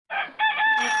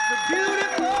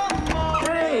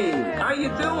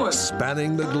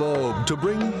Spanning the globe to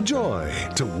bring joy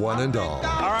to one and all.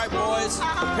 All right, boys,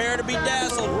 prepare to be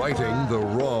dazzled. Righting the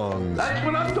wrongs. That's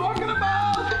what I'm talking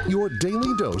about! Your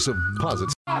daily dose of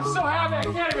positive. I'm so happy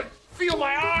I can't even feel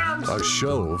my arms! A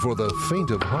show for the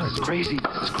faint of heart. It's crazy,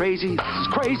 it's crazy, it's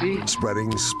crazy.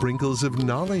 Spreading sprinkles of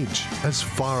knowledge as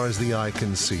far as the eye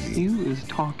can see. You is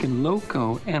talking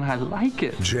loco, and I like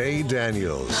it. Jay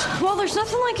Daniels. Well, there's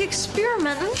nothing like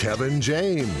experimenting. Kevin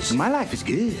James. My life is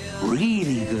good,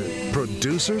 really good.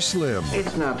 Producer Slim.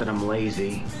 It's not that I'm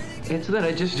lazy. It's that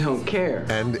I just don't care.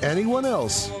 And anyone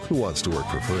else who wants to work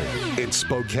for free. It's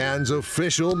Spokane's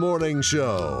official morning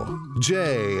show.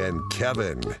 Jay and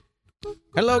Kevin.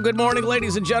 Hello, good morning,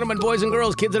 ladies and gentlemen, boys and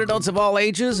girls, kids and adults of all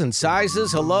ages and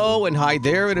sizes. Hello and hi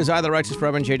there. It is I, the Righteous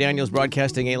Reverend Jay Daniels,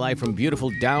 broadcasting a live from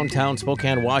beautiful downtown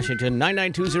Spokane, Washington,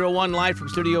 99201, live from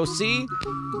Studio C,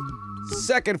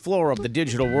 second floor of the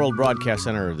Digital World Broadcast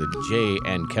Center of the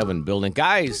Jay and Kevin building.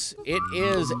 Guys, it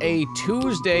is a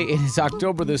Tuesday. It is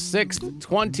October the 6th,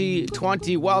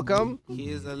 2020. Welcome.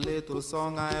 Here's a little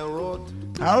song I wrote.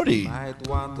 Howdy. Might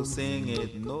want to sing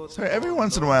it. No. So every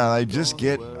once in a while, I just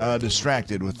get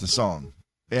distracted with the song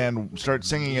and start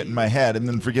singing it in my head and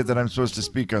then forget that I'm supposed to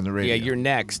speak on the radio. Yeah, you're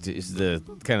next is the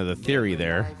kind of the theory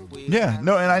there. Yeah,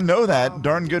 no, and I know that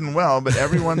darn good and well, but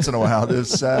every once in a while,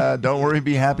 this Don't Worry,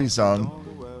 Be Happy song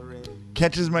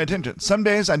catches my attention. Some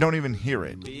days, I don't even hear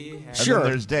it. Sure. And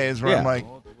then there's days where Yeah. I'm like,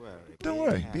 don't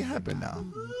worry, be happy now.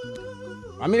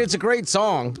 I mean, it's a great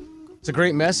song. It's a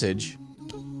great message.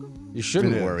 You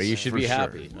shouldn't It is, worry. You should for be sure.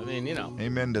 happy. I mean, you know.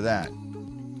 Amen to that.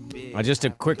 Just a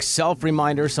quick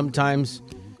self-reminder. Sometimes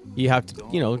you have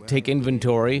to, take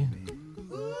inventory.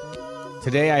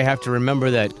 Today I have to remember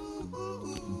that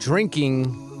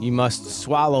drinking, you must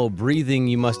swallow. Breathing,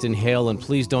 you must inhale. And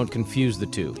please don't confuse the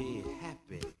two.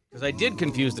 Because I did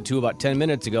confuse the two about 10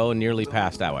 minutes ago and nearly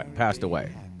passed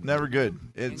away. Never good.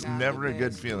 It's never a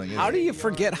good feeling. How do you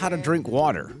forget how to drink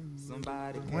water?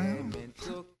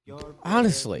 Well,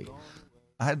 Honestly.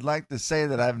 I'd like to say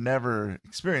that I've never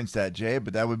experienced that, Jay,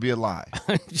 but that would be a lie.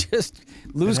 Just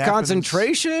lose It happens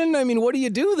concentration? I mean, what do you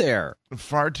do there?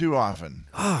 Far too often.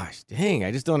 Gosh, dang,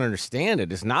 I just don't understand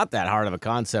it. It's not that hard of a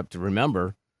concept to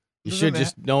remember. You Doesn't should it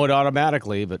just know it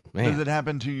automatically, but man. Does it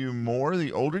happen to you more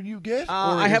the older you get?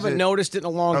 I haven't noticed it in a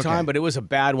long Okay. time, but it was a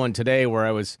bad one today where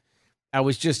I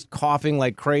was just coughing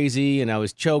like crazy and I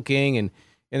was choking and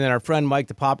then our friend Mike,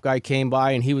 the pop guy, came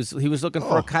by and he was looking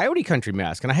for a Coyote Country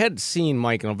mask. And I hadn't seen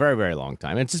Mike in a very, very long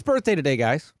time. And it's his birthday today,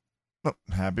 guys. Oh,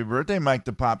 happy birthday, Mike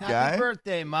the pop guy. Happy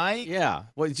birthday, Mike. Yeah.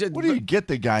 Well, What do you get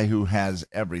the guy who has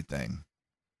everything?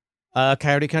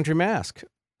 Coyote Country mask.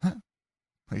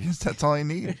 I guess that's all I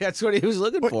need. That's what he was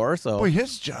looking for. So Boy,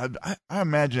 his job, I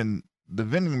imagine the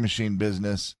vending machine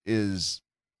business is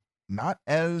not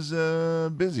as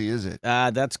busy, is it?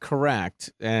 That's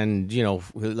correct. And,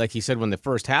 like he said when it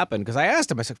first happened, because I asked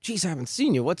him, I said, geez, I haven't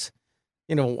seen you. What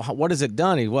has it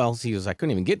done? He was, I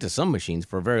couldn't even get to some machines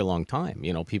for a very long time.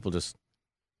 People just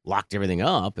locked everything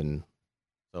up. And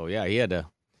so, yeah, it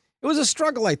was a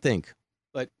struggle, I think.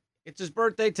 But it's his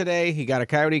birthday today. He got a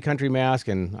Coyote Country mask,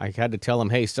 and I had to tell him,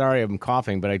 hey, sorry, I'm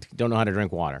coughing, but I don't know how to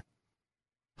drink water.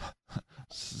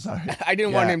 Sorry. I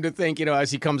didn't want him to think,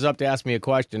 as he comes up to ask me a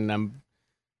question.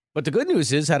 But the good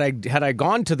news is, had I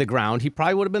gone to the ground, he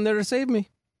probably would have been there to save me.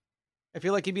 I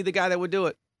feel like he'd be the guy that would do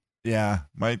it. Yeah,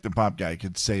 Mike the pop guy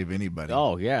could save anybody.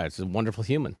 Oh, yeah, it's a wonderful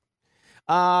human.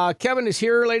 Kevin is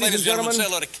here, ladies and gentlemen. Say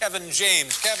hello to Kevin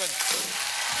James. Kevin.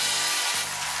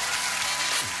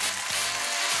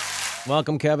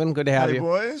 Welcome, Kevin. Good to have Hey, you.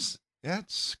 boys. Yeah,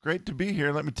 it's great to be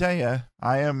here. Let me tell you,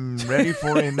 I am ready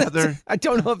for another. I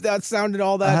don't know if that sounded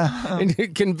all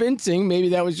that convincing. Maybe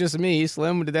that was just me.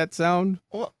 Slim, did that sound?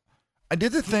 Well, I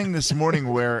did the thing this morning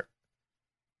where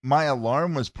my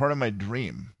alarm was part of my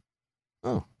dream.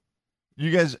 Oh.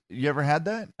 You ever had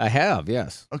that? I have,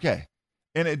 yes. Okay.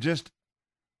 And I just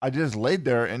laid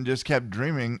there and just kept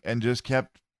dreaming and just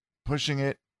kept pushing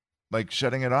it, like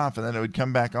shutting it off, and then it would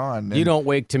come back on. And You don't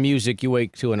wake to music, you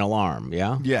wake to an alarm,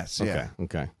 yeah? Yes, yeah.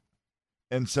 Okay.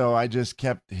 And so I just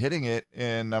kept hitting it,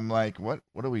 and I'm like, what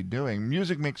are we doing?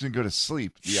 Music makes me go to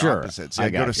sleep. The Sure, opposite. So I I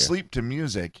go got to you. sleep to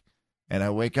music, and I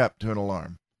wake up to an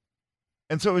alarm.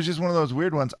 And so it was just one of those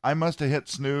weird ones. I must have hit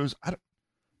snooze.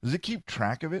 Does it keep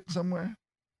track of it somewhere?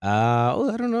 I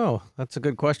don't know. That's a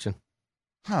good question.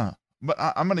 Huh. But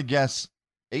I'm going to guess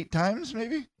 8 times,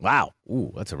 maybe? Wow.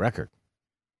 Ooh, that's a record.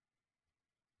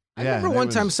 I Yeah, remember that one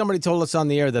time was- somebody told us on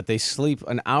the air that they sleep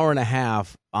an hour and a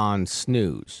half on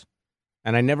snooze.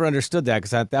 And I never understood that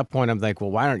because at that point I'm like,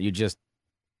 well, why don't you just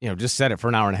set it for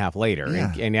an hour and a half later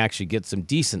Yeah. and actually get some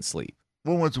decent sleep?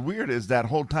 Well, what's weird is that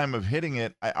whole time of hitting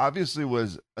it, I obviously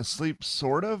was asleep,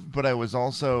 sort of, but I was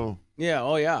also, Yeah.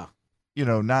 Oh, yeah.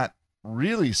 not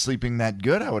really sleeping that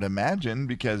good, I would imagine,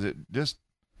 because it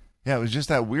was just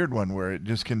that weird one where it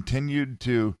just continued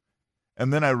to,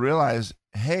 and then I realized,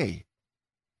 hey,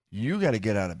 you got to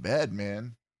get out of bed,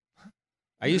 man.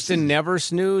 I used to never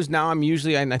snooze. Now I'm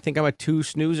usually, I think I'm a 2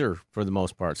 snoozer for the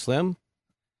most part. Slim?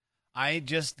 I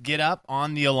just get up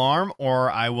on the alarm,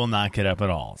 or I will not get up at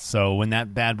all. So when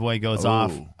that bad boy goes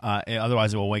off,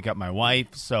 otherwise it will wake up my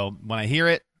wife. So when I hear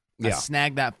it, I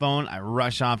snag that phone, I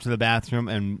rush off to the bathroom,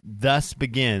 and thus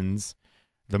begins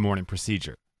the morning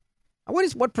procedure.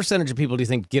 What percentage of people do you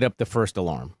think get up the first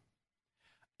alarm?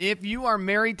 If you are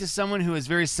married to someone who is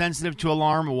very sensitive to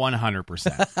alarm,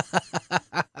 100%.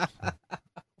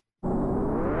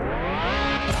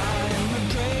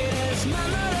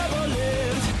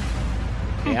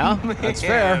 Yeah, that's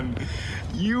fair.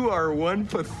 You are one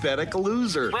pathetic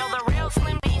loser. Will the real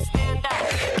Slim B stand up?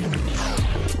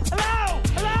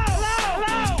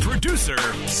 Hello! Producer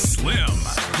Slim.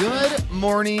 Good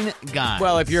morning, guys.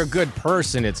 Well, if you're a good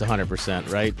person, it's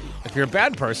 100%, right? If you're a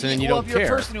bad person and you don't care.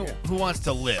 Well, if you're a person who wants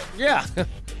to live. Yeah.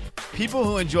 People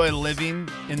who enjoy living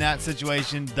in that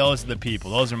situation, those are the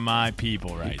people. Those are my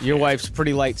people, right? Your wife's a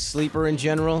pretty light sleeper in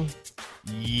general?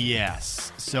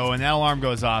 Yes. So when that alarm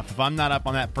goes off, if I'm not up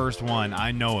on that first one,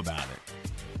 I know about it.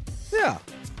 Yeah.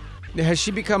 Has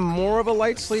she become more of a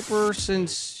light sleeper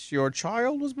since your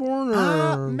child was born?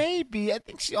 Or? Maybe. I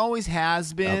think she always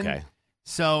has been. Okay.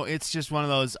 So it's just one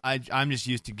of those, I'm just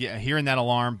used to hearing that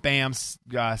alarm, bam,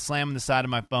 slamming the side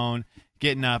of my phone,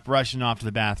 getting up, rushing off to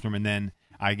the bathroom, and then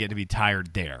I get to be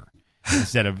tired there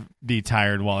instead of be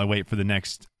tired while I wait for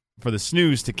the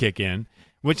snooze to kick in,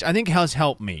 which I think has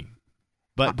helped me.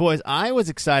 But, boys, I was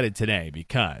excited today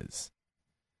because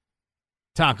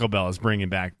Taco Bell is bringing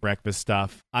back breakfast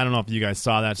stuff. I don't know if you guys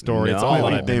saw that story. No. It's all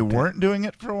Wait, they weren't doing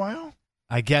it for a while?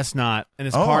 I guess not. And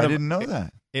it's I didn't know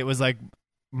that. It was like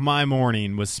my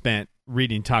morning was spent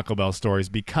reading Taco Bell stories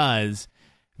because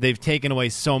they've taken away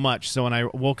so much. So when I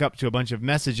woke up to a bunch of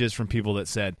messages from people that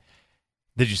said,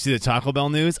 "Did you see the Taco Bell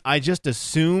news?" I just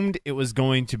assumed it was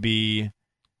going to be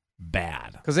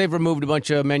bad. Because they've removed a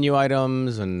bunch of menu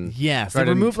items and... Yes, they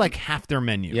removed like half their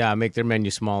menu. Yeah, make their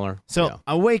menu smaller. So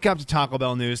I wake up to Taco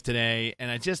Bell news today, and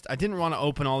I didn't want to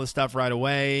open all this stuff right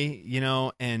away,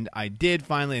 and I did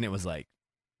finally, and it was like,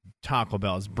 Taco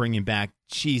Bell is bringing back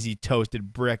cheesy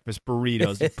toasted breakfast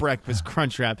burritos, breakfast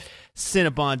crunch wrap,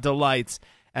 Cinnabon delights,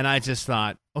 and I just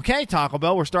thought, okay, Taco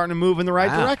Bell, we're starting to move in the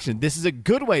right direction. This is a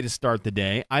good way to start the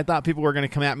day. I thought people were going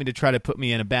to come at me to try to put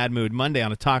me in a bad mood Monday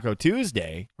on a Taco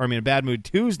Tuesday, a bad mood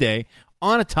Tuesday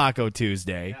on a Taco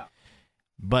Tuesday. Yeah.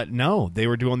 But no, they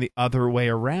were doing the other way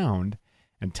around,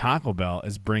 and Taco Bell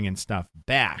is bringing stuff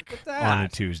back on a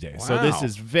Tuesday. Wow. So this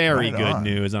is very good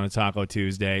news on a Taco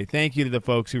Tuesday. Thank you to the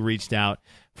folks who reached out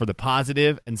for the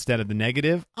positive instead of the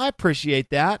negative. I appreciate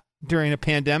that during a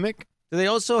pandemic. Do they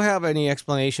also have any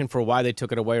explanation for why they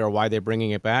took it away or why they're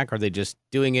bringing it back? Or are they just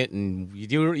doing it and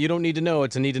you don't need to know?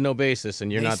 It's a need-to-know basis,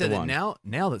 and you're not the one.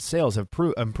 Now that sales have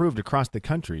improved across the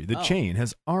country, the chain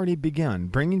has already begun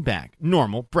bringing back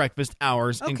normal breakfast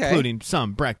hours, including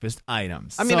some breakfast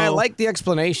items. I mean, I like the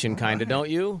explanation, kind of, don't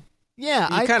you?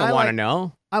 Yeah. You kind of want to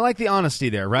know. I like the honesty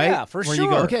there, right? Yeah, for Where sure. you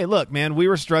go, okay, look, man, we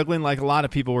were struggling like a lot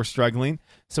of people were struggling.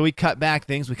 So we cut back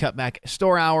things. We cut back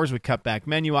store hours. We cut back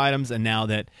menu items. And now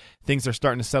that things are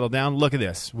starting to settle down, look at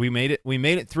this. We made it. We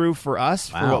made it through for us,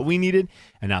 for what we needed.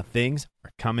 And now things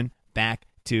are coming back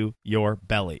to your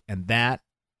belly. And that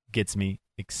gets me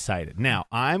excited. Now,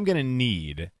 I'm going to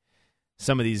need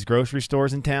some of these grocery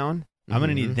stores in town. I'm going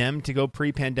to need them to go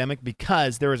pre-pandemic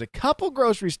because there was a couple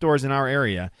grocery stores in our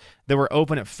area that were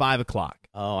open at 5 o'clock.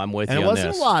 Oh, I'm with you on on this. And it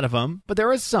wasn't a lot of them, but there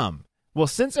was some. Well,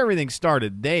 since everything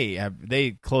started,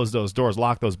 they closed those doors,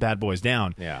 locked those bad boys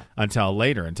down until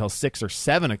later, until 6 or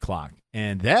 7 o'clock.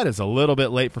 And that is a little bit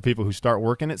late for people who start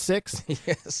working at 6.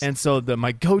 Yes. And so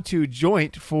my go-to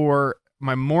joint for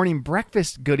my morning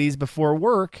breakfast goodies before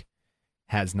work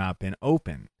has not been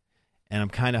open. And I'm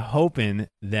kind of hoping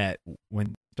that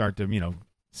when start to,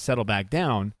 settle back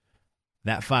down,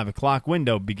 that 5 o'clock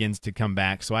window begins to come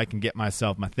back so I can get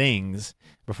myself my things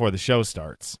before the show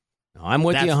starts. No, I'm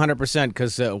with you 100%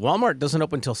 because Walmart doesn't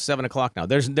open until 7 o'clock now.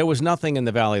 There was nothing in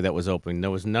the valley that was open. There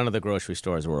was none of the grocery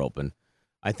stores were open.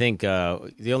 I think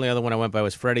the only other one I went by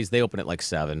was Freddy's. They opened at like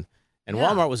 7. And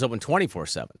Walmart was open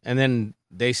 24/7. And then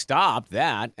they stopped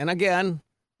that. And again,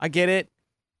 I get it.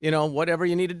 Whatever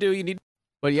you need to do, you need.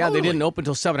 But yeah, They didn't open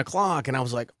until 7 o'clock. And I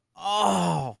was like,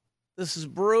 oh, this is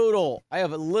brutal. I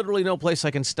have literally no place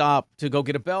I can stop to go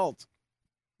get a belt.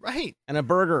 Right. And a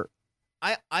burger.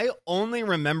 I only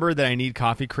remember that I need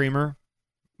coffee creamer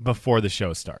before the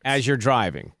show starts. As you're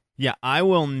driving. Yeah, I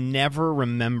will never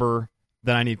remember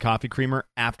that I need coffee creamer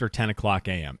after 10 o'clock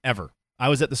a.m. ever. I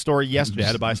was at the store yesterday. I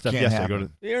had to buy stuff yesterday.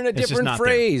 You're in a different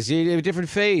phrase. You're in a different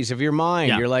phase of your mind.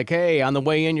 Yeah. You're like, hey, on the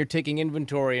way in, you're taking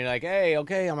inventory. You're like, hey,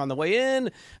 okay, I'm on the way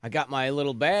in. I got my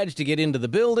little badge to get into the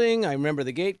building. I remember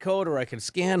the gate code, or I can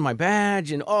scan my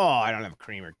badge. And, I don't have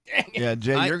creamer. Dang it. Yeah,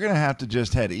 Jay, you're going to have to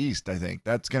just head east, I think.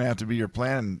 That's going to have to be your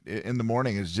plan in the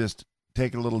morning is just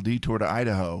take a little detour to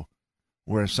Idaho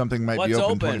where something might be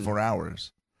open 24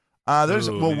 hours.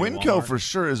 Winco for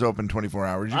sure is open 24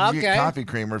 hours. You can get coffee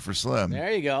creamer for Slim.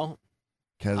 There you go.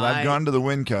 Because I've gone to the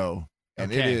Winco,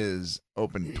 and it is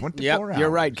open 24 hours. You're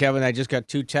right, Kevin. I just got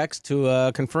 2 texts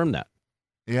to confirm that.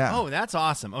 Yeah. Oh, that's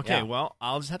awesome. Okay, well,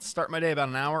 I'll just have to start my day about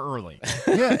an hour early.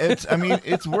 Yeah,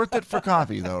 it's worth it for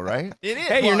coffee, though, right? It is.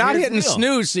 Hey, you're not hitting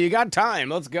snooze, so you got time.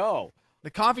 Let's go.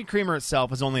 The coffee creamer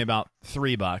itself is only about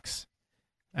 $3.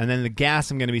 And then the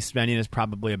gas I'm going to be spending is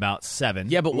probably about $7.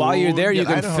 Yeah, but while you're there, you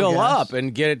can Idaho fill gas. up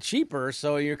and get it cheaper,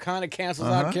 so you kind of cancels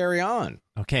out carry on.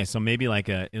 Okay, so maybe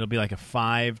it'll be like a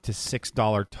 $5 to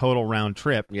 $6 total round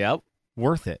trip. Yep,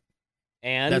 worth it.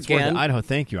 And that's again, worth it. Idaho,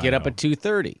 thank you. Get Idaho. up at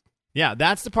 2:30. Yeah,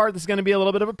 that's the part that's going to be a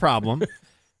little bit of a problem.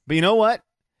 But you know what?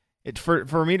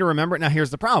 For me to remember it. Now here's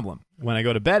the problem: when I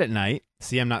go to bed at night,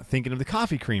 see, I'm not thinking of the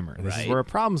coffee creamer. This is where a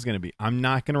problem's going to be. I'm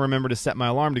not going to remember to set my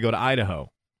alarm to go to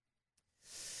Idaho.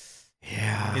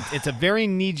 Yeah, it's a very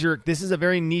knee-jerk. This is a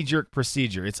very knee-jerk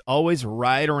procedure. It's always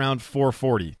right around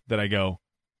 4:40 that I go,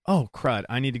 oh, crud,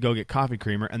 I need to go get coffee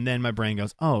creamer. And then my brain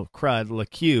goes, oh, crud,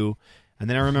 LaQ. And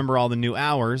then I remember all the new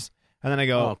hours. And then I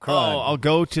go, I'll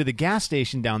go to the gas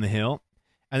station down the hill.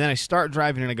 And then I start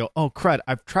driving and I go, oh, crud,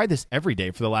 I've tried this every day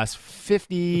for the last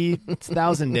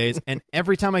 50,000 days. And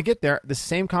every time I get there, the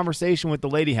same conversation with the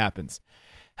lady happens.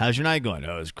 How's your night going?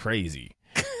 Oh, it's crazy.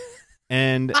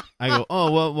 And I go,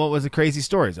 oh, well, what was the crazy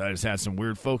stories? I just had some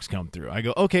weird folks come through. I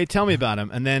go, okay, tell me about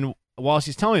them. And then while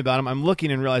she's telling me about them, I'm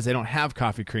looking and realize I don't have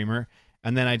coffee creamer.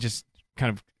 And then I just kind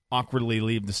of awkwardly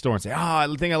leave the store and say, I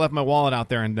think I left my wallet out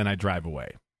there. And then I drive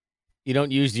away. You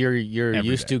don't use your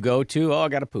used to go to? Oh, I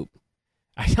got to poop.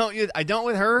 I don't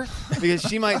with her because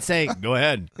she might say, go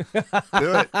ahead.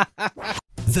 Do it.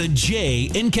 The Jay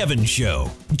and Kevin Show.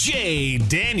 Jay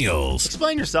Daniels.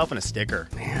 Explain yourself in a sticker.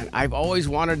 Man, I've always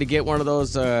wanted to get one of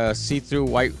those see-through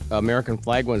white American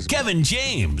flag ones. Kevin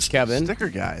James. Kevin. Sticker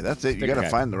guy. That's it. You Sticker got to guy.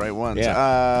 find the right ones.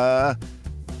 Yeah.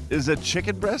 Is a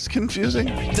chicken breast confusing?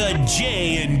 The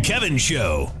Jay and Kevin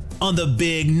Show on the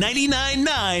Big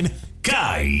 99.9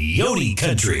 Coyote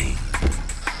Country.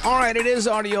 All right, it is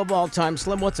audio ball time.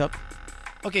 Slim, what's up?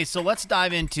 Okay, so let's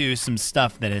dive into some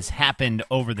stuff that has happened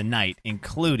over the night,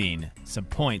 including some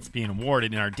points being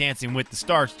awarded in our Dancing with the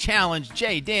Stars challenge.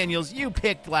 Jay Daniels, you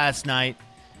picked last night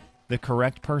the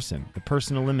correct person. The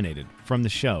person eliminated from the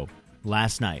show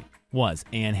last night was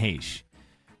Anne Heche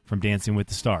from Dancing with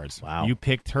the Stars. Wow. You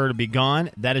picked her to be gone.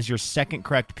 That is your second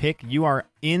correct pick. You are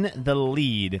in the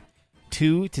lead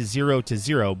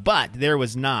 2-0, but there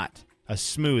was not a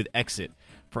smooth exit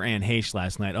for Anne Heche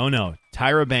last night. Oh, no.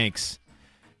 Tyra Banks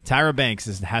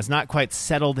has not quite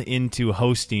settled into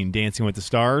hosting Dancing with the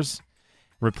Stars,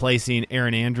 replacing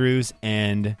Aaron Andrews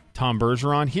and Tom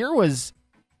Bergeron. Here was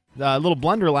a little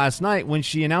blunder last night when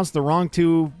she announced the wrong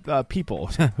two people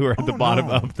who are at the bottom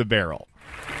of the barrel.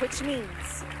 Which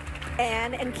means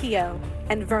Anne and Keo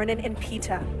and Vernon and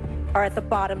Peta are at the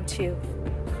bottom two.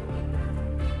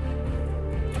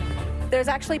 There's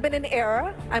actually been an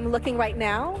error. I'm looking right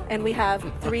now, and we have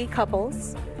 3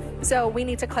 couples. So we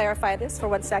need to clarify this for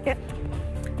 1 second.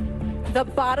 The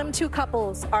bottom 2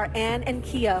 couples are Anne and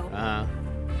Keo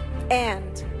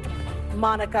and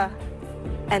Monica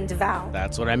and Val.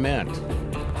 That's what I meant.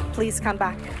 Please come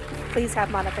back. Please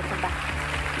have Monica come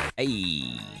back. Hey.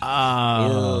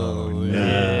 Oh,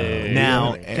 no.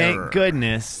 Now, thank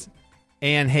goodness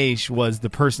Anne Heche was the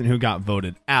person who got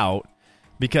voted out,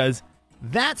 because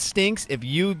that stinks if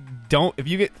you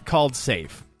get called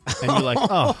safe and you're like,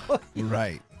 oh,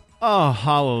 right. Oh,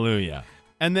 hallelujah.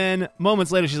 And then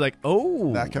moments later, she's like,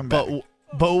 oh, That come back.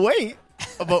 but wait,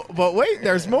 but wait,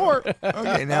 there's more.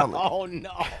 Okay, now. Oh,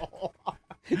 no.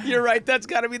 You're right. That's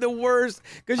got to be the worst,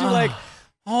 because you're like,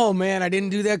 oh, man, I didn't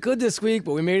do that good this week,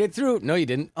 but we made it through. No, you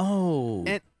didn't. Oh.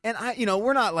 And I,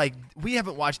 we're not like, we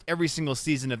haven't watched every single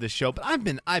season of this show, but I've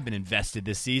been invested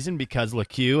this season because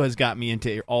LaQ has got me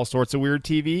into all sorts of weird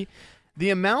TV.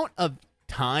 The amount of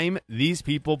time these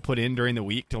people put in during the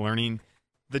week to learning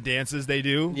the dances they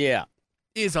do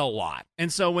is a lot.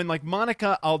 And so when like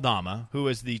Monica Aldama, who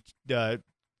is the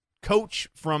coach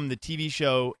from the TV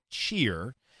show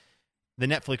Cheer, the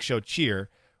Netflix show Cheer,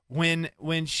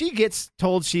 when she gets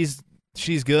told she's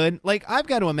good, like, I've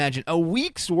got to imagine a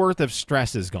week's worth of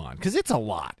stress is gone because it's a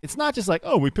lot. It's not just like,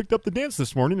 oh, we picked up the dance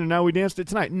this morning and now we danced it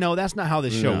tonight. No, that's not how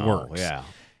this show works. Yeah.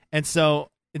 And so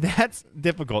that's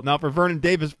difficult. Now, for Vernon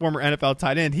Davis, former NFL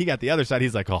tight end, he got the other side.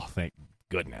 He's like, oh, thank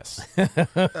goodness. Thank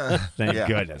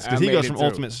goodness. Because he goes from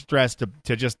ultimate stress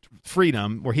to just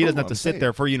freedom where he doesn't have to sit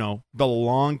there for, the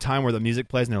long time where the music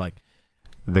plays and they're like,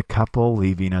 the couple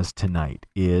leaving us tonight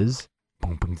is...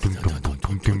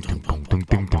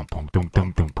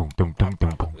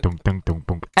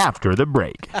 after the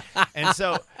break. And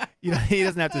so, he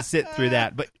doesn't have to sit through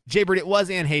that. But, Jay Bird, it was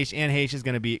Ann Heche. Ann Heche is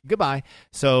going to be goodbye.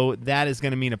 So that is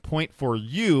going to mean a point for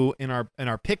you in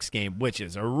our picks game, which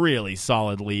is a really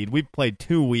solid lead. We've played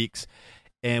 2 weeks,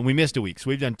 and we missed a week. So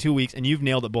we've done 2 weeks, and you've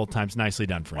nailed it both times. Nicely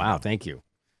done, friend. Wow, thank you.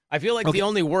 I feel like the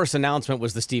only worst announcement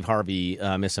was the Steve Harvey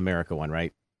Miss America one,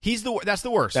 right? That's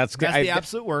the worst. That's the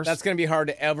absolute worst. That's going to be hard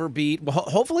to ever beat. Well,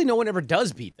 hopefully no one ever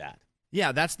does beat that.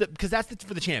 Yeah, because that's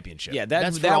for the championship. Yeah,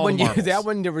 that's for that all one. the marbles. That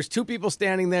one, there was 2 people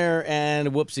standing there, and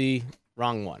whoopsie,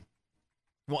 wrong one.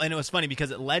 Well, and it was funny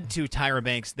because it led to Tyra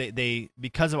Banks. They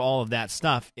because of all of that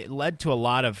stuff, it led to a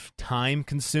lot of time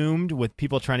consumed with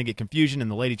people trying to get confusion and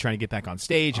the lady trying to get back on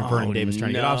stage and Vernon Davis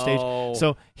trying to get off stage.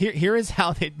 So here is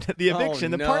how the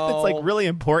eviction. The part that's like really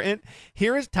important.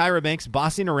 Here is Tyra Banks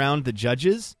bossing around the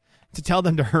judges to tell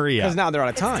them to hurry up because now they're out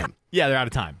of time. Yeah, they're out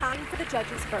of time. Time for the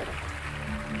judges' verdict.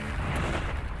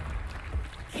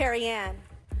 Carrie Ann,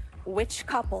 which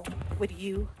couple would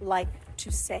you like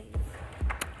to save?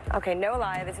 Okay, no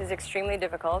lie, this is extremely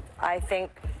difficult. I think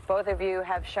both of you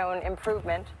have shown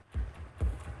improvement.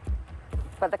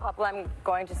 But the couple I'm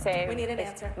going to save We need an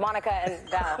answer. Monica and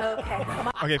Val. Okay.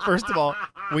 Okay, first of all,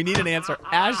 we need an answer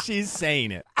as she's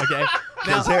saying it, okay?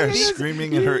 Because they're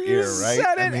screaming in her ear, right?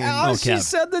 Said it out. She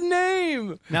said the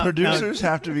name. Producers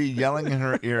have to be yelling in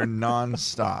her ear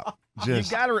nonstop. You've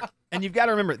got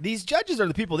to remember, these judges are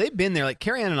the people. They've been there. Like,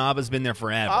 Carrie Ann Inaba has been there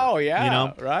forever. Oh,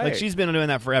 yeah. Right. Like, she's been doing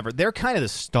that forever. They're kind of the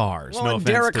stars. Well, no and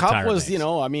offense Derek to Huff Tyra was,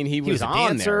 Banks. he was a on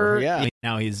dancer. there. Yeah.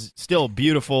 Now he's still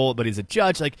beautiful, but he's a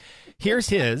judge. Like, here's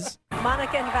his.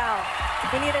 Monica and Val,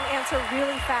 we need an answer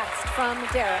really fast from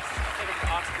Derek.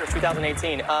 Oscar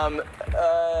 2018.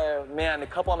 Man, the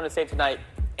couple I'm going to save tonight,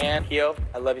 Ann, Hio.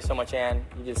 I love you so much, Ann.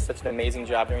 You did such an amazing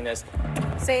job doing this.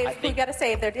 Save. We got to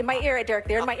save. They're in my ear, Derek.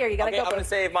 They're in my ear. You got to go. I'm going to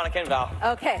save Monica and Val.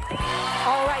 Okay.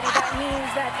 All righty. That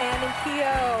means that Ann and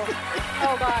Hio,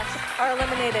 oh gosh, are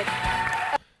eliminated.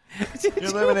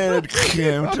 Eliminated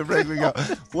Kim to break me go.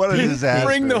 What a disaster.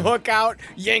 Bring the hook out,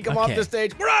 yank him off the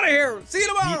stage. We're out of here. See you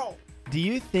tomorrow. Do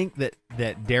you think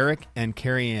that Derek and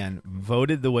Carrie Ann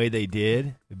voted the way they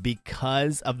did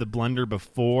because of the blunder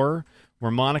before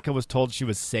where Monica was told she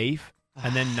was safe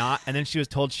and then not, and then she was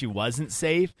told she wasn't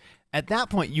safe? At that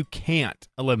point, you can't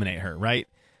eliminate her, right?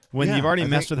 When you've already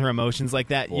messed with her emotions like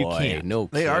that, you can't. No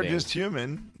They are kidding. just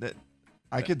human.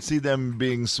 I could see them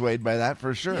being swayed by that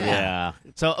for sure. Yeah.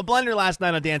 So a blunder last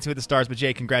night on Dancing with the Stars, but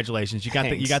Jay, congratulations. You got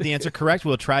the answer correct.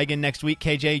 We'll try again next week.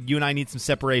 KJ, you and I need some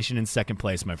separation in second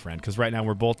place, my friend, because right now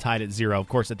we're both tied at 0. Of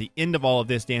course, at the end of all of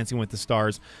this Dancing with the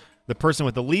Stars, the person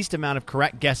with the least amount of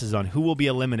correct guesses on who will be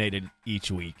eliminated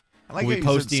each week. I like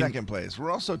how you said second place.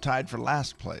 We're also tied for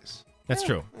last place. That's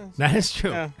true. That is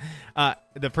true. Yeah.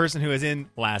 The person who is in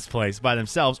last place by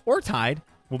themselves or tied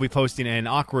will be posting an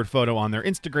awkward photo on their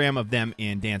Instagram of them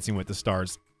in Dancing with the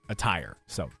Stars attire.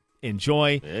 So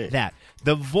enjoy that.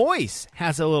 The Voice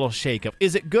has a little shakeup.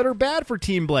 Is it good or bad for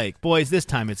Team Blake? Boys, this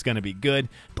time it's going to be good.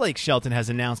 Blake Shelton has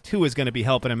announced who is going to be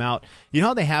helping him out. You know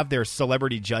how they have their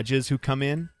celebrity judges who come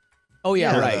in? Oh,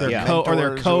 yeah, right. Their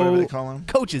whatever they call them.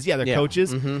 coaches. Yeah, they're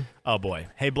coaches. Mm-hmm. Oh, boy.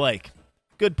 Hey, Blake,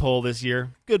 good pull this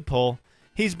year. Good pull.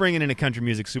 He's bringing in a country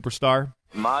music superstar.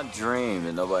 My dream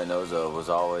that nobody knows of was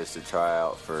always to try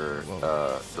out for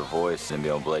The Voice and be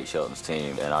on Blake Shelton's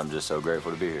team, and I'm just so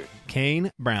grateful to be here.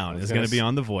 Kane Brown is going to be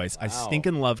on The Voice. I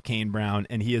stinking love Kane Brown,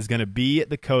 and he is going to be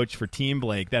the coach for Team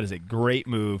Blake. That is a great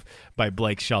move by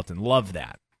Blake Shelton. Love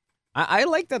that. I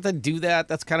like that they do that.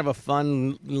 That's kind of a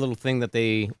fun little thing that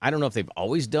I don't know if they've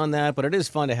always done that, but it is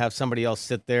fun to have somebody else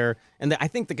sit there. And I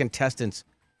think the contestants,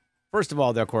 first of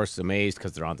all, they're, of course, amazed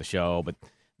because they're on the show, but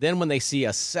then when they see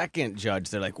a second judge,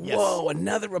 they're like, whoa,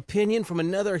 another opinion from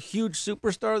another huge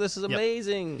superstar. This is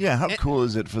amazing. Yeah, how cool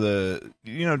is it for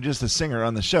just the singer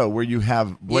on the show where you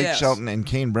have Blake Shelton and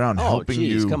Kane Brown helping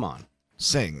you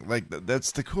sing? Like,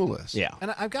 that's the coolest. Yeah.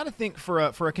 And I've got to think for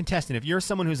a contestant, if you're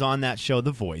someone who's on that show,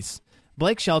 The Voice,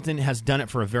 Blake Shelton has done it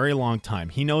for a very long time.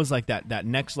 He knows like that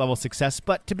next level success.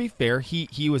 But to be fair,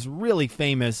 he was really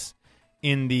famous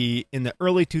in the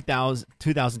early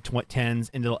 2010s,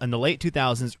 in the late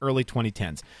 2000s, early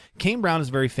 2010s. Kane Brown is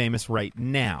very famous right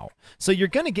now. So you're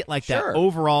going to get like that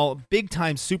overall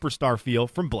big-time superstar feel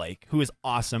from Blake, who is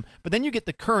awesome. But then you get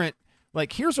the current,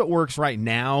 like, here's what works right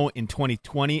now in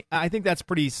 2020. I think that's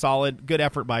pretty solid. Good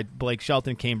effort by Blake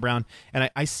Shelton, Kane Brown. And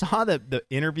I saw the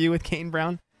interview with Kane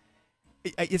Brown.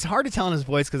 It's hard to tell in his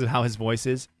voice because of how his voice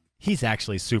is. He's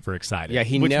actually super excited. Yeah,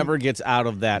 he never gets out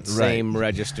of that same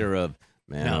register of,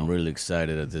 man, I'm really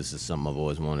excited that this is something I've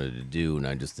always wanted to do, and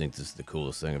I just think this is the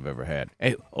coolest thing I've ever had.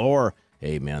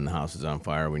 Hey, man, the house is on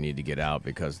fire. We need to get out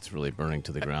because it's really burning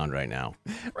to the ground right now.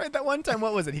 Right, that one time,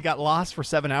 what was it? He got lost for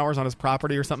 7 hours on his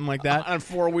property or something like that? On a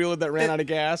four-wheeler that ran out of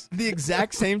gas. The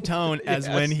exact same tone as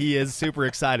when he is super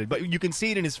excited. But you can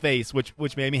see it in his face,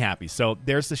 which made me happy. So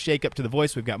there's the shake-up to the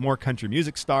voice. We've got more country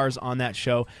music stars on that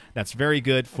show. That's very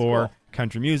good for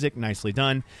country music. Nicely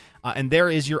done. And there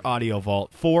is your audio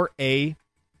vault for a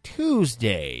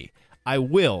Tuesday. I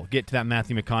will get to that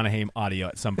Matthew McConaughey audio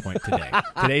at some point today.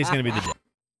 Today's going to be the day.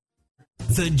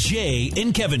 The Jay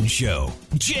and Kevin Show.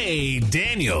 Jay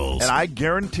Daniels. And I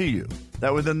guarantee you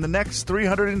that within the next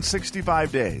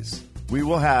 365 days, we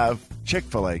will have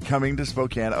Chick-fil-A coming to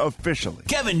Spokane officially.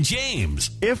 Kevin James.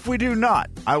 If we do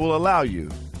not, I will allow you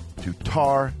to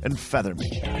tar and feather me.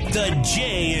 The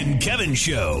Jay and Kevin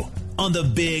Show on the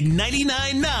Big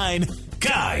 99.9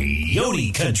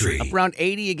 Coyote Country. Up around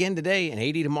 80 again today and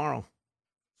 80 tomorrow.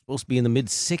 Supposed to be in the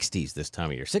mid-60s this time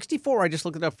of year. 64, I just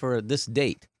looked it up for this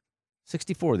date.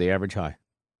 64, the average high.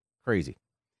 Crazy.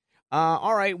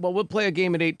 All right, well, we'll play a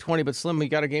game at 8:20, but Slim, you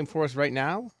got a game for us right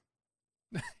now?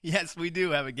 Yes, we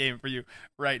do have a game for you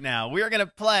right now. We are going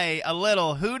to play a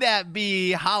little Who Dat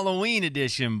Be Halloween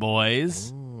edition,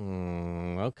 boys.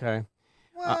 Okay.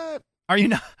 What? Are you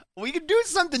not? We could do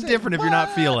something different if you're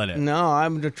not feeling it. No,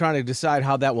 I'm just trying to decide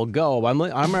how that will go. I'm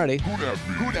ready. Who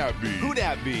that be? Who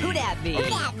Dat Be? Who dat be? Who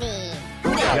dat be?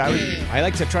 I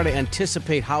like to try to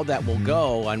anticipate how that will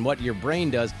go and what your brain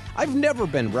does. I've never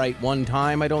been right one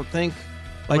time, I don't think.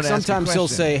 Like sometimes he'll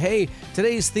say, hey,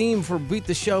 today's theme for Beat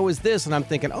the Show is this. And I'm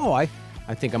thinking, I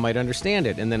think I might understand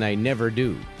it. And then I never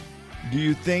do. Do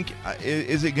you think,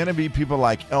 is it going to be people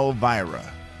like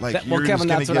Elvira? Like, Kevin,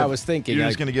 that's what I was thinking. You're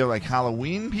just going to give like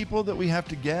Halloween people that we have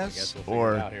to guess? We'll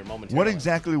figure it out here momentarily. What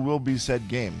exactly will be said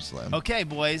game, Slim? Okay,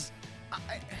 boys.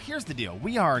 Here's the deal.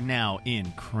 We are now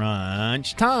in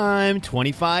crunch time.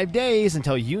 25 days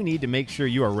until you need to make sure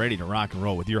you are ready to rock and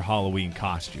roll with your Halloween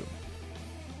costume.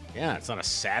 Yeah, it's on a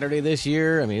Saturday this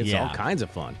year. I mean, it's all kinds of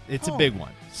fun. It's a big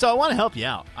one. So I want to help you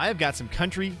out. I have got some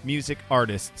country music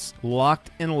artists locked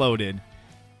and loaded,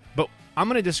 but I'm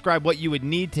going to describe what you would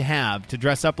need to have to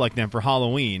dress up like them for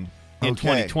Halloween in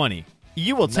 2020.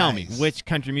 You will tell me which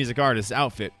country music artist's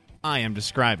outfit I am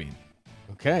describing.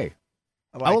 Okay.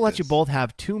 I will let you both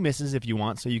have 2 misses if you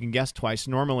want, so you can guess twice.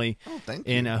 Normally,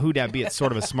 in a Who Dat Be, it's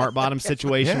sort of a smart bottom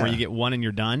situation where you get one and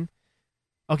you're done.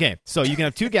 Okay, so you can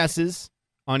have 2 guesses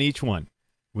on each one.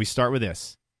 We start with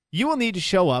this. You will need to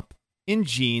show up in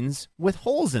jeans with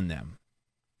holes in them.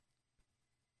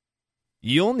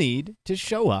 You'll need to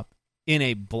show up in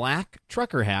a black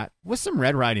trucker hat with some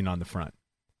red writing on the front.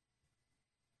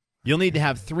 You'll need to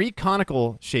have 3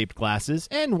 conical-shaped glasses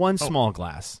and 1 small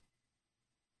glass.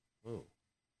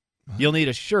 You'll need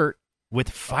a shirt with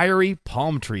fiery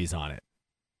palm trees on it.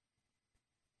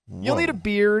 Whoa. You'll need a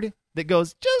beard that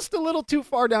goes just a little too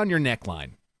far down your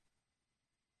neckline.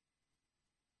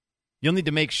 You'll need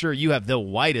to make sure you have the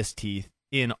whitest teeth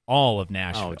in all of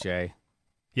Nashville. Oh, Jay.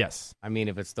 Yes. I mean,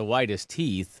 if it's the whitest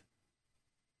teeth,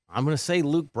 I'm going to say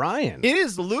Luke Bryan. It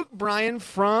is Luke Bryan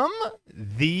from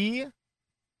the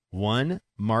One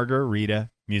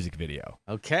Margarita music video.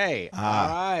 Okay. All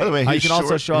right. By the way, you can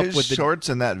also show up with the shorts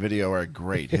in that video are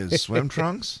great. His swim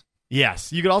trunks.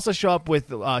 Yes. You could also show up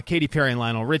with Katy Perry and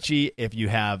Lionel Richie if you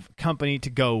have company to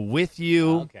go with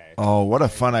you. Okay. Oh, what a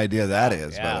fun idea that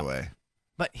is, by the way.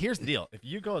 But here's the deal. If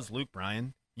you go as Luke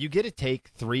Bryan, you get to take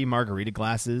 3 margarita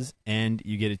glasses and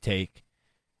you get to take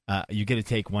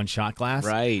 1 shot glass.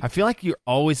 Right. I feel like you're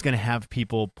always going to have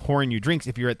people pouring you drinks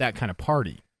if you're at that kind of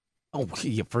party. Oh,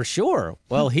 yeah, for sure.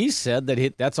 Well, he said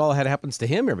that that's all that happens to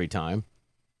him every time.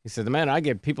 He said, man, I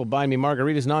get people buying me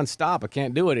margaritas nonstop. I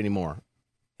can't do it anymore.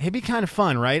 It'd be kind of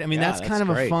fun, right? I mean, that's kind of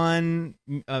great. A fun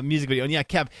music video. And yeah,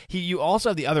 Kev, you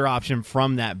also have the other option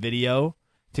from that video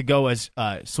to go as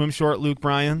swim short Luke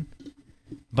Bryan.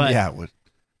 But yeah, it was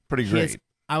pretty great.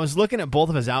 I was looking at both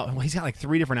of his outfits. Well, he's got like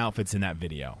 3 different outfits in that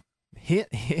video.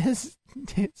 His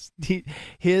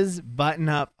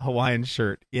button-up Hawaiian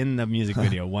shirt in the music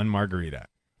video, One Margarita.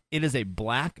 It is a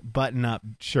black button-up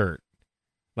shirt,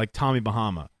 like Tommy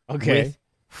Bahama. Okay. With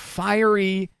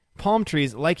fiery palm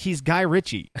trees like he's Guy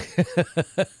Ritchie.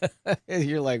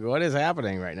 You're like, what is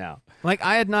happening right now? Like,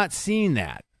 I had not seen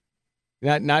that.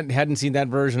 Hadn't seen that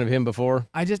version of him before?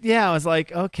 I was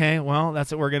like, okay, well,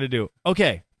 that's what we're going to do.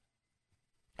 Okay.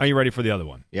 Are you ready for the other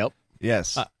one? Yep.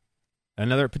 Yes.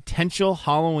 Another potential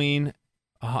Halloween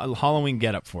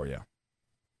getup for you.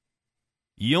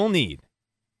 You'll need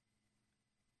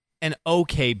an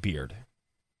okay beard.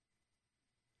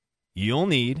 You'll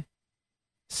need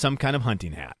some kind of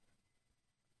hunting hat.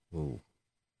 Ooh.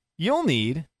 You'll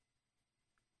need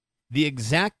the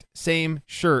exact same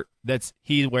shirt that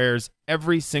he wears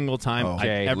every single time I've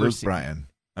ever Luke seen. Bryan.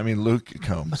 I mean, Luke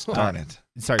Combs. Darn it.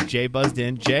 Sorry, Jay buzzed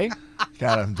in. Jay?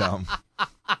 God, I'm dumb.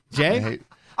 Jay?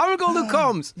 I'm going to go Luke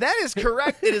Combs. That is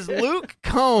correct. It is Luke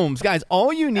Combs. Guys,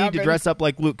 all you need to dress up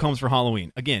like Luke Combs for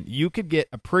Halloween. Again, you could get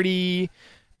a pretty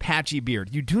patchy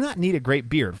beard. You do not need a great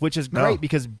beard, which is great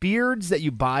because beards that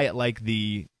you buy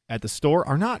at the store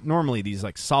are not normally these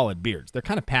like solid beards. They're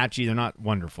kind of patchy. They're not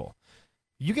wonderful.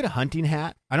 You get a hunting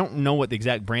hat. I don't know what the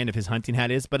exact brand of his hunting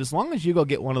hat is, but as long as you go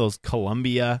get one of those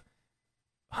Columbia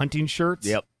hunting shirts,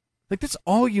 like that's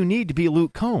all you need to be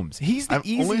Luke Combs. He's the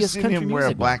easiest only seen country him wear a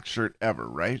music black shirt ever,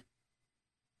 right?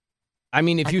 I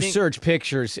mean, if you search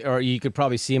pictures, or you could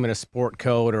probably see him in a sport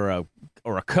coat or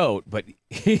a coat, but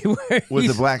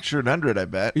with a black shirt under it, I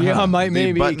bet. Yeah,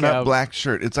 maybe button-up black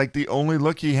shirt. It's like the only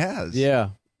look he has. Yeah,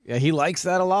 he likes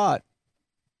that a lot.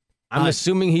 I'm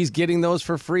assuming he's getting those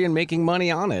for free and making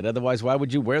money on it. Otherwise, why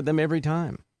would you wear them every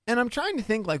time? And I'm trying to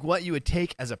think like what you would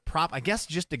take as a prop. I guess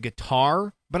just a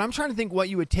guitar, but I'm trying to think what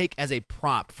you would take as a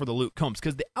prop for the Luke Combs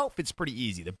because the outfit's pretty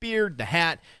easy. The beard, the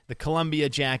hat, the Columbia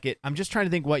jacket. I'm just trying to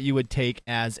think what you would take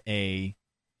as a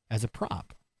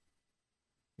prop.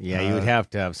 Yeah, you would have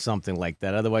to have something like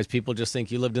that. Otherwise, people just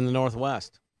think you lived in the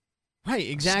Northwest. Right,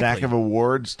 exactly. Stack of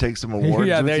awards, take some awards.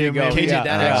 Yeah, there you go. KJ, that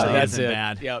actually that's isn't it.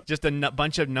 bad. Yep. Just a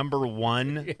bunch of number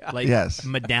one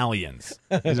medallions.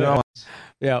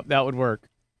 Yeah, that would work.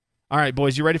 All right,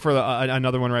 boys, you ready for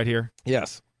another one right here?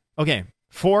 Yes. Okay,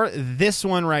 for this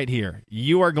one right here,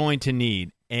 you are going to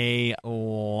need a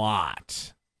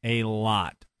lot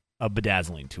of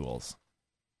bedazzling tools.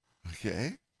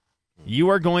 Okay. You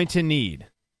are going to need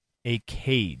a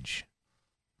cage.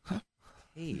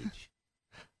 Cage.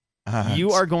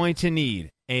 You are going to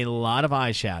need a lot of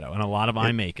eyeshadow and a lot of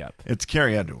eye makeup. It's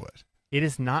Carrie Underwood. It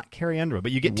is not Carrie Underwood,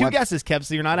 but you get two guesses, Kev,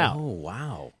 so you're not out. Oh,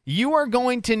 wow. You are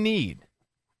going to need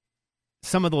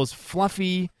some of those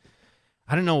fluffy,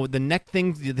 I don't know, the neck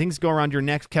things, the things go around your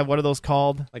neck. Kev, what are those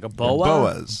called? Like a boa?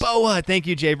 Boas. Boa. Thank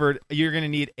you, Jaybird. You're going to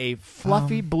need a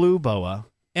fluffy blue boa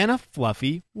and a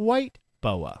fluffy white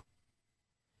boa.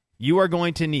 You are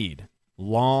going to need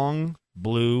long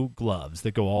blue gloves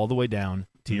that go all the way down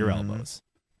to your elbows.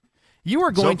 You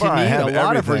are going to need a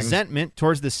lot of resentment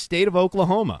towards the state of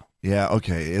Oklahoma. Yeah,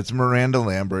 okay. It's Miranda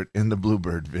Lambert in the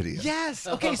Bluebird video. Yes.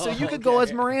 Okay, so you could go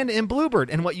as Miranda in Bluebird,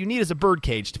 and what you need is a bird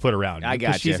cage to put around you. I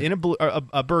got you. She's in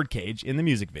a bird cage in the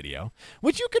music video,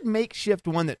 which you could makeshift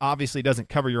one that obviously doesn't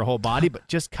cover your whole body, but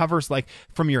just covers like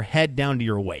from your head down to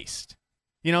your waist.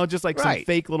 You know, just like some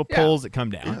fake little poles that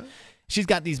come down. Yeah. She's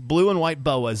got these blue and white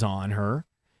boas on her.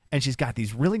 And she's got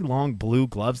these really long blue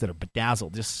gloves that are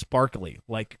bedazzled, just sparkly,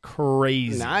 like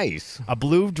crazy. Nice. A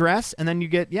blue dress, and then you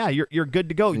get, you're good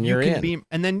to go. And you you're can in. be,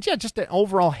 and then just an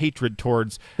overall hatred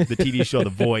towards the TV show The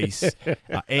Voice,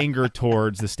 anger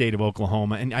towards the state of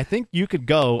Oklahoma, and I think you could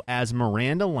go as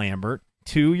Miranda Lambert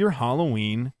to your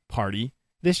Halloween party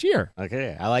this year.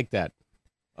 Okay, I like that.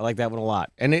 I like that one a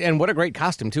lot. And what a great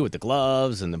costume, too, with the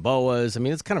gloves and the boas. I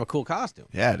mean, it's kind of a cool costume.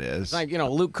 Yeah, it is. It's like,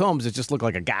 Luke Combs, it just looked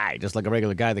like a guy, just like a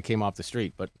regular guy that came off the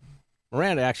street. But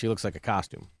Miranda actually looks like a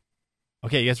costume.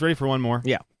 Okay, you guys ready for one more?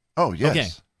 Yeah. Oh, yes. Okay.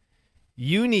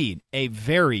 You need a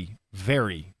very,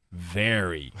 very,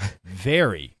 very,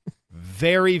 very,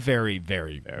 very, very,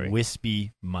 very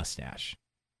wispy mustache.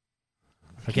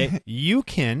 Okay? You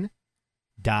can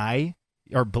dye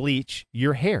or bleach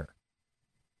your hair.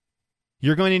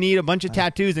 You're going to need a bunch of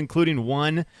tattoos, including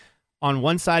one on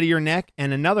one side of your neck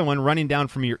and another one running down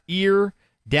from your ear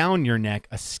down your neck,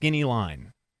 a skinny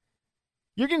line.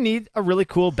 You're going to need a really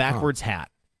cool backwards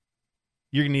hat.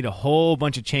 You're going to need a whole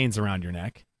bunch of chains around your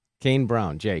neck. Kane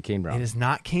Brown. Kane Brown. It is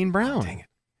not Kane Brown. Oh, dang it.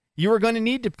 You are going to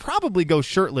need to probably go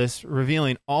shirtless,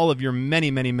 revealing all of your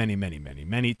many, many, many, many, many,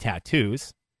 many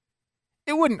tattoos.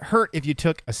 It wouldn't hurt if you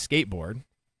took a skateboard.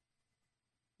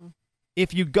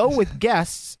 If you go with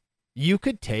guests, you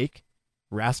could take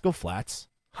Rascal Flatts,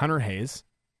 Hunter Hayes,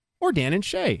 or Dan and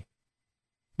Shay.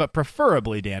 But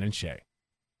preferably Dan and Shay.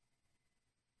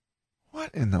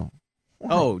 What in the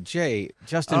Oh, Jay,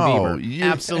 Justin Oh, Bieber. you-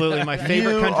 Absolutely, my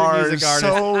favorite You country are music artist.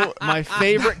 so- My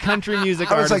favorite country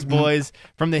music I was artist, like- boys,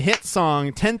 from the hit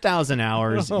song 10,000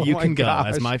 Hours. Oh You my can go gosh.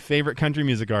 as my favorite country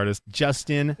music artist,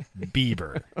 Justin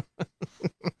Bieber.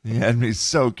 You had me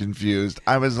so confused.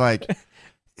 I was like,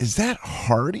 is that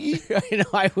Hardy? I know,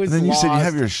 I was And then you said you lost.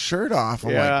 have your shirt off.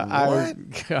 I'm Yeah, like,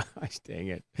 what? Gosh, dang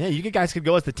it. Yeah, you guys could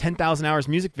go with the 10,000 Hours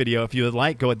music video if you would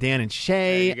like. Go with Dan and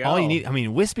Shay. There you All you go. need, I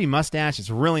mean, wispy mustache. It's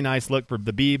a really nice look for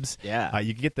the Biebs. Yeah.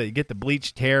 You get the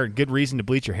bleached hair. Good reason to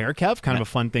bleach your hair, Kev. Kind of a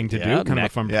fun thing to Yeah, do. Kind of a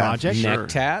fun project. Neck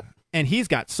tat. And he's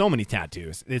got so many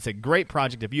tattoos. It's a great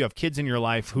project if you have kids in your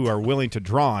life who are willing to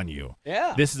draw on you.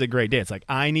 Yeah. This is a great day. It's like,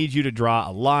 I need you to draw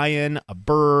a lion, a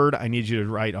bird. I need you to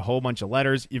write a whole bunch of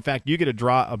letters. In fact, you get to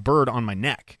draw a bird on my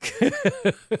neck.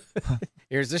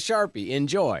 Here's the Sharpie.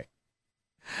 Enjoy.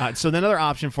 So the another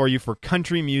option for you for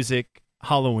country music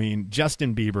Halloween,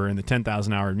 Justin Bieber in the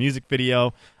 10,000 Hour music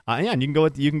video. Yeah, and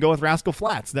you can go with Rascal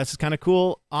Flatts. That's kind of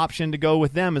cool option to go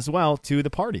with them as well to the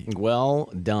party.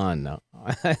 Well done.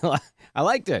 I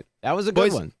liked it. That was a good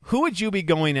Boys, one. who would you be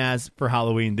going as for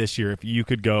Halloween this year if you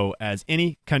could go as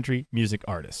any country music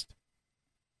artist?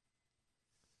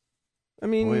 I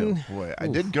mean, Boy, oh boy. I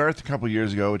did Garth a couple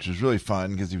years ago, which was really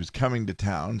fun because he was coming to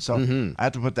town. So Mhm. I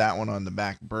have to put that one on the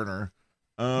back burner.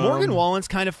 Morgan Wallen's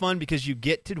kind of fun because you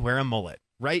get to wear a mullet,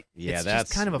 right? Yeah, it's that's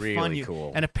just kind of a really fun.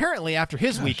 cool. And apparently, after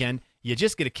his weekend, you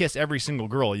just get to kiss every single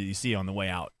girl you see on the way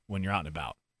out when you're out and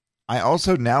about. I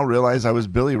also now realize I was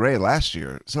Billy Ray last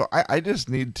year. So I just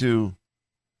need to,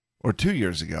 or 2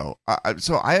 years ago.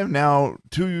 So I have now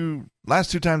last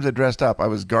two times I dressed up, I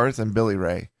was Garth and Billy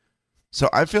Ray. So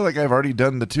I feel like I've already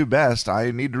done the two best.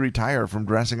 I need to retire from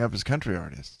dressing up as country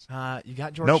artists. You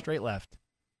got George Nope. Strait left.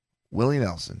 Willie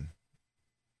Nelson.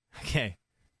 Okay.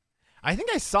 I think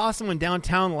I saw someone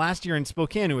downtown last year in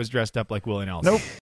Spokane who was dressed up like Willie Nelson. Nope.